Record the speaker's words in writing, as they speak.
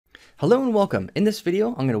Hello and welcome. In this video,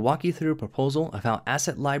 I'm going to walk you through a proposal of how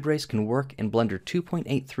asset libraries can work in Blender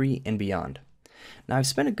 2.83 and beyond. Now, I've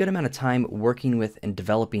spent a good amount of time working with and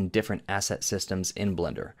developing different asset systems in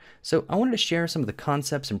Blender, so I wanted to share some of the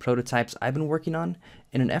concepts and prototypes I've been working on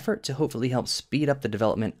in an effort to hopefully help speed up the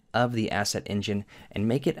development of the asset engine and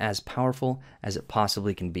make it as powerful as it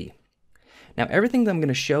possibly can be. Now, everything that I'm going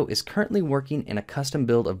to show is currently working in a custom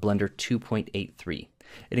build of Blender 2.83.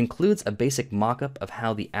 It includes a basic mock-up of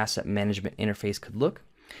how the asset management interface could look.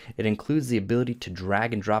 It includes the ability to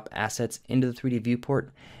drag and drop assets into the 3D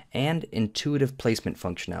viewport and intuitive placement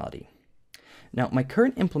functionality. Now, my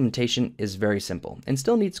current implementation is very simple and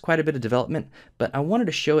still needs quite a bit of development, but I wanted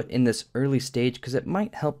to show it in this early stage because it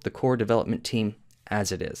might help the core development team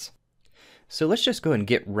as it is. So let's just go and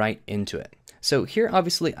get right into it. So here,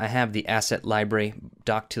 obviously, I have the asset library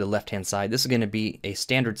docked to the left-hand side. This is going to be a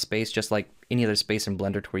standard space, just like any other space in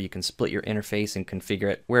Blender, to where you can split your interface and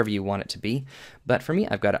configure it wherever you want it to be. But for me,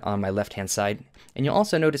 I've got it on my left-hand side. And you'll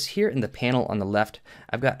also notice here in the panel on the left,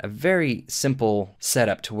 I've got a very simple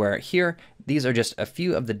setup to where here, these are just a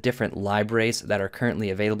few of the different libraries that are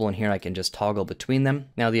currently available, and here I can just toggle between them.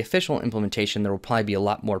 Now, the official implementation, there will probably be a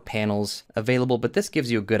lot more panels available, but this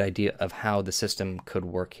gives you a good idea of how the system could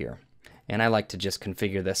work here. And I like to just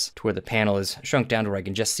configure this to where the panel is shrunk down to where I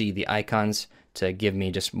can just see the icons to give me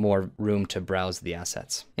just more room to browse the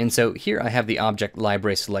assets. And so here I have the object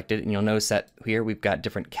library selected, and you'll notice that here we've got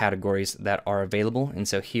different categories that are available. And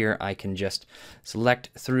so here I can just select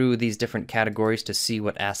through these different categories to see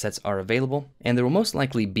what assets are available. And there will most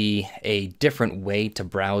likely be a different way to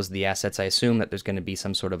browse the assets. I assume that there's going to be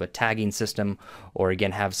some sort of a tagging system, or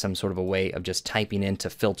again have some sort of a way of just typing in to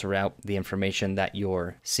filter out the information that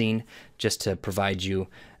you're seeing, just to provide you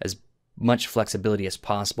as much flexibility as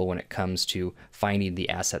possible when it comes to finding the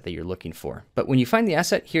asset that you're looking for. But when you find the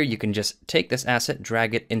asset here, you can just take this asset,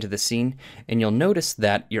 drag it into the scene, and you'll notice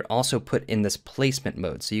that you're also put in this placement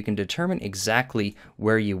mode. So you can determine exactly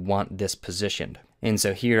where you want this positioned. And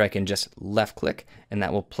so here I can just left click and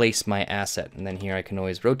that will place my asset. And then here I can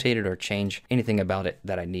always rotate it or change anything about it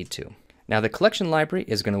that I need to. Now the collection library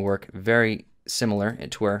is going to work very similar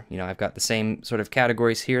to where, I've got the same sort of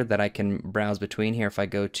categories here that I can browse between. Here, if I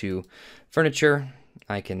go to furniture,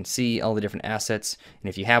 I can see all the different assets. And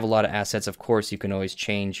if you have a lot of assets, of course, you can always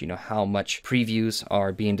change, how much previews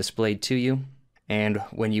are being displayed to you. And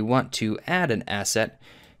when you want to add an asset,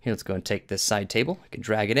 here, let's go and take this side table. I can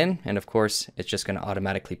drag it in, and of course, it's just going to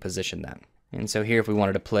automatically position that. And so here, if we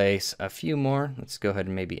wanted to place a few more, let's go ahead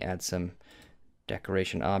and maybe add some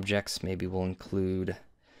decoration objects. Maybe we'll include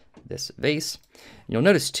this vase. You'll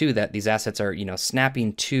notice too that these assets are,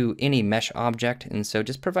 snapping to any mesh object, and so it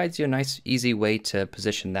just provides you a nice, easy way to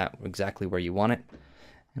position that exactly where you want it.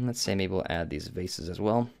 And let's say maybe we'll add these vases as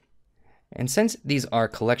well. And since these are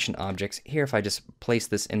collection objects, here if I just place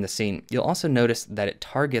this in the scene, you'll also notice that it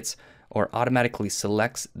targets or automatically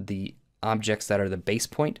selects the objects that are the base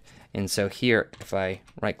point. And so here, if I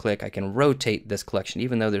right click, I can rotate this collection,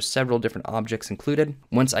 even though there's several different objects included.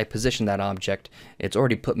 Once I position that object, it's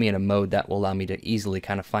already put me in a mode that will allow me to easily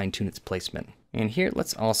kind of fine tune its placement. And here,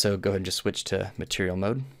 let's also go ahead and just switch to material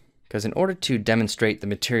mode. Because in order to demonstrate the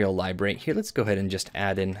material library, here, let's go ahead and just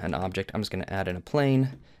add in an object. I'm just going to add in a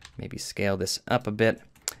plane, maybe scale this up a bit.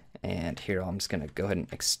 And here, I'm just going to go ahead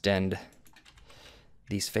and extend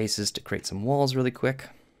these faces to create some walls really quick.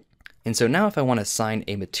 And so now if I want to assign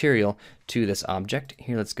a material to this object,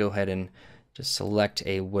 here let's go ahead and just select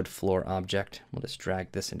a wood floor object. We'll just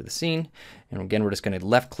drag this into the scene. And again, we're just going to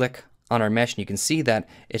left click on our mesh, and you can see that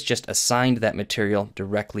it's just assigned that material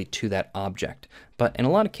directly to that object. But in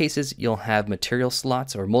a lot of cases, you'll have material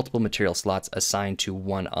slots or multiple material slots assigned to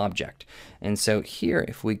one object. And so here,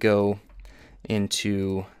 if we go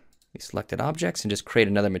into the selected objects and just create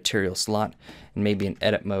another material slot, and maybe in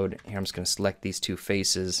edit mode, here I'm just going to select these two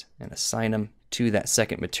faces and assign them to that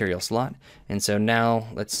second material slot. And so now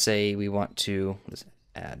let's say we want to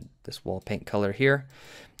add this wall paint color here.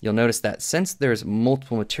 You'll notice that since there's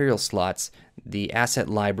multiple material slots, the asset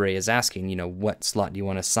library is asking, what slot do you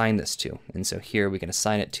want to assign this to? And so here we can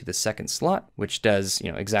assign it to the second slot, which does,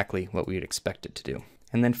 exactly what we would expect it to do.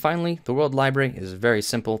 And then finally, the world library is very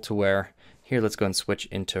simple to where here, let's go and switch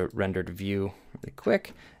into rendered view really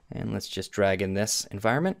quick, and let's just drag in this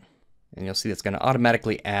environment, and you'll see that's going to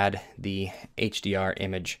automatically add the HDR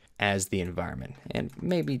image as the environment. And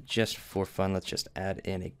maybe just for fun, let's just add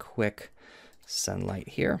in a quick sunlight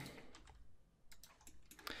here.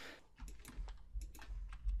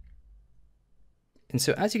 And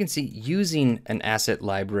so as you can see, using an asset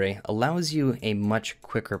library allows you a much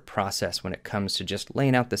quicker process when it comes to just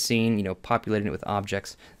laying out the scene, populating it with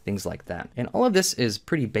objects, things like that. And all of this is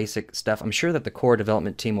pretty basic stuff. I'm sure that the core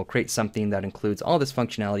development team will create something that includes all this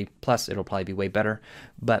functionality, plus it'll probably be way better.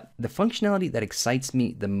 But the functionality that excites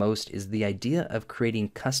me the most is the idea of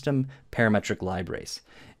creating custom parametric libraries.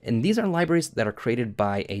 And these are libraries that are created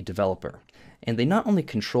by a developer. And they not only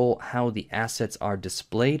control how the assets are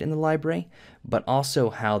displayed in the library, but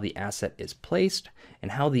also how the asset is placed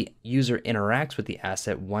and how the user interacts with the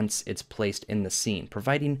asset once it's placed in the scene,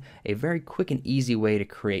 providing a very quick and easy way to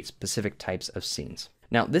create specific types of scenes.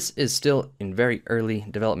 Now, this is still in very early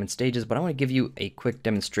development stages, but I want to give you a quick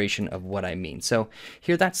demonstration of what I mean. So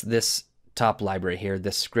here, that's this top library here,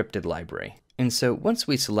 this scripted library. And so once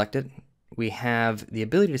we select it, we have the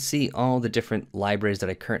ability to see all the different libraries that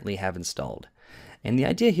I currently have installed. And the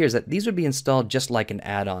idea here is that these would be installed just like an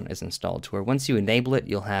add-on is installed, to where once you enable it,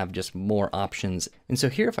 you'll have just more options. And so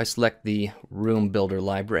here, if I select the Room Builder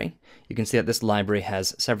library, you can see that this library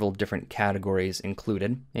has several different categories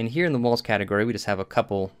included. And here in the walls category, we just have a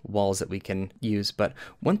couple walls that we can use. But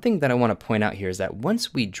one thing that I want to point out here is that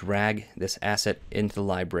once we drag this asset into the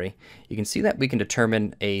library, you can see that we can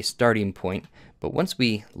determine a starting point. But once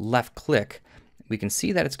we left click, we can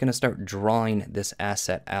see that it's going to start drawing this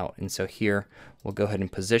asset out. And so here, we'll go ahead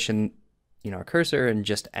and position our cursor and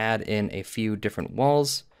just add in a few different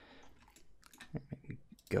walls.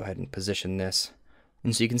 Go ahead and position this.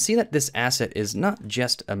 And so you can see that this asset is not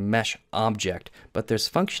just a mesh object, but there's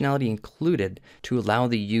functionality included to allow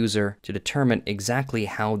the user to determine exactly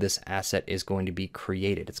how this asset is going to be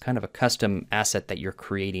created. It's kind of a custom asset that you're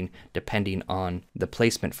creating depending on the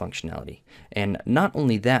placement functionality. And not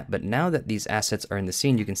only that, but now that these assets are in the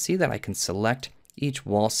scene, you can see that I can select each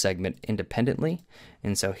wall segment independently.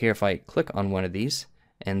 And so here, if I click on one of these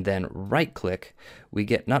and then right click, we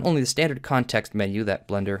get not only the standard context menu that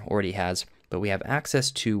Blender already has, but we have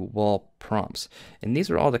access to wall prompts. And these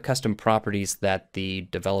are all the custom properties that the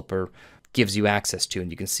developer gives you access to.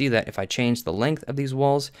 And you can see that if I change the length of these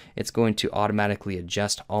walls, it's going to automatically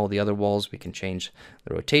adjust all the other walls. We can change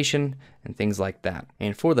the rotation and things like that.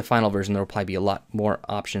 And for the final version, there will probably be a lot more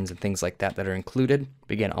options and things like that that are included.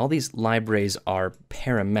 But again, all these libraries are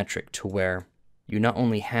parametric, to where you not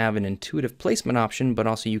only have an intuitive placement option, but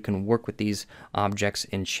also you can work with these objects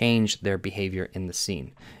and change their behavior in the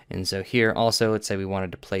scene. And so here also, let's say we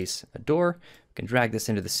wanted to place a door, we can drag this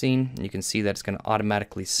into the scene, and you can see that it's going to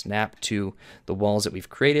automatically snap to the walls that we've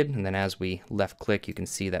created. And then as we left click, you can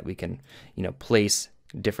see that we can, place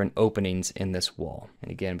different openings in this wall.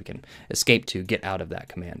 And again, we can escape to get out of that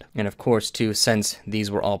command. And of course, too, since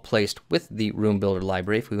these were all placed with the Room Builder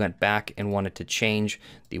library, if we went back and wanted to change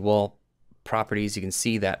the wall properties, you can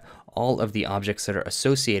see that all of the objects that are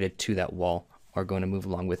associated to that wall are going to move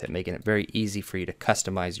along with it, making it very easy for you to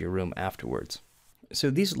customize your room afterwards. So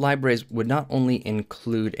these libraries would not only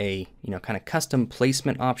include a kind of custom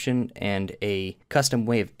placement option and a custom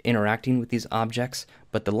way of interacting with these objects,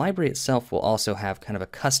 but the library itself will also have kind of a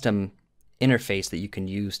custom interface that you can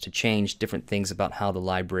use to change different things about how the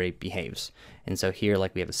library behaves. And so here,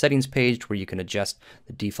 like, we have a settings page where you can adjust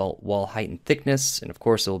the default wall height and thickness, and of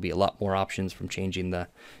course there will be a lot more options, from changing the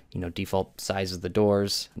default size of the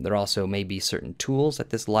doors. There also may be certain tools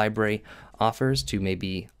that this library offers to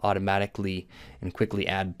maybe automatically and quickly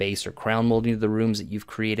add base or crown molding to the rooms that you've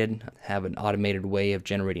created, have an automated way of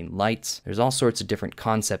generating lights. There's all sorts of different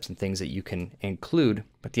concepts and things that you can include,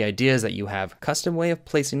 but the idea is that you have a custom way of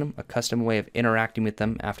placing them, a custom way of interacting with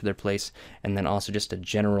them after they're placed, and then also just a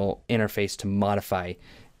general interface to modify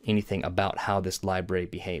anything about how this library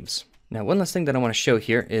behaves. Now, one last thing that I want to show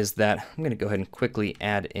here is that I'm going to go ahead and quickly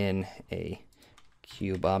add in a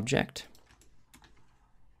cube object.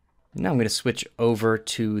 Now I'm going to switch over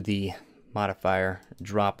to the modifier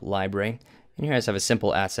drop library. And here I just have a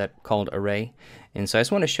simple asset called array. And so I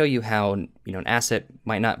just want to show you how an asset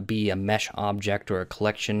might not be a mesh object or a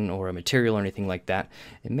collection or a material or anything like that.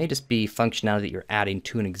 It may just be functionality that you're adding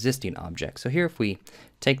to an existing object. So here, if we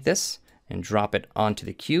take this and drop it onto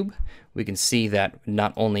the cube, we can see that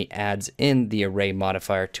not only adds in the array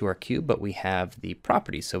modifier to our cube, but we have the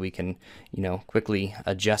properties, so we can quickly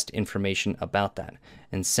adjust information about that.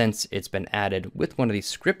 And since it's been added with one of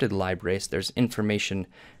these scripted libraries, there's information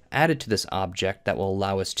added to this object that will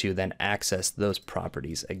allow us to then access those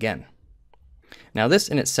properties again. Now, this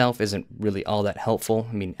in itself isn't really all that helpful.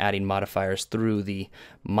 I mean, adding modifiers through the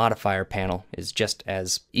modifier panel is just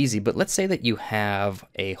as easy, but let's say that you have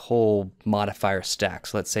a whole modifier stack.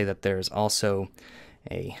 So let's say that there's also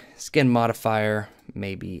a skin modifier,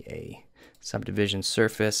 maybe a subdivision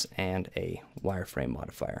surface, and a wireframe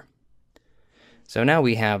modifier. So now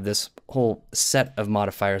we have this whole set of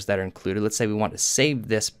modifiers that are included. Let's say we want to save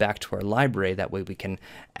this back to our library. That way we can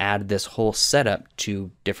add this whole setup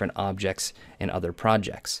to different objects in other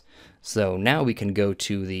projects. So now we can go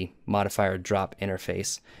to the modifier drop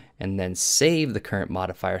interface and then save the current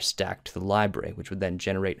modifier stack to the library, which would then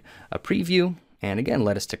generate a preview and again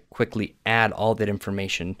let us to quickly add all that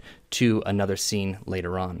information to another scene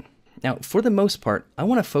later on. Now, for the most part, I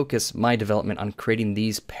want to focus my development on creating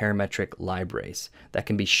these parametric libraries that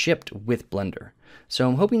can be shipped with Blender. So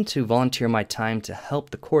I'm hoping to volunteer my time to help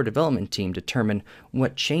the core development team determine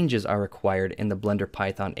what changes are required in the Blender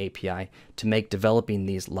Python API to make developing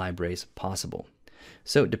these libraries possible.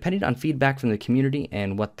 So depending on feedback from the community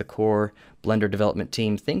and what the core Blender development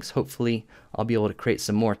team thinks, hopefully I'll be able to create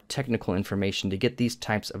some more technical information to get these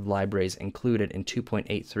types of libraries included in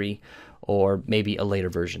 2.83 or maybe a later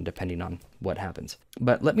version depending on what happens.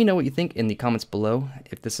 But let me know what you think in the comments below.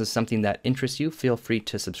 If this is something that interests you, feel free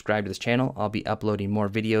to subscribe to this channel. I'll be uploading more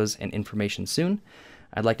videos and information soon.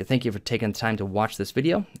 I'd like to thank you for taking the time to watch this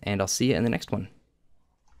video, and I'll see you in the next one.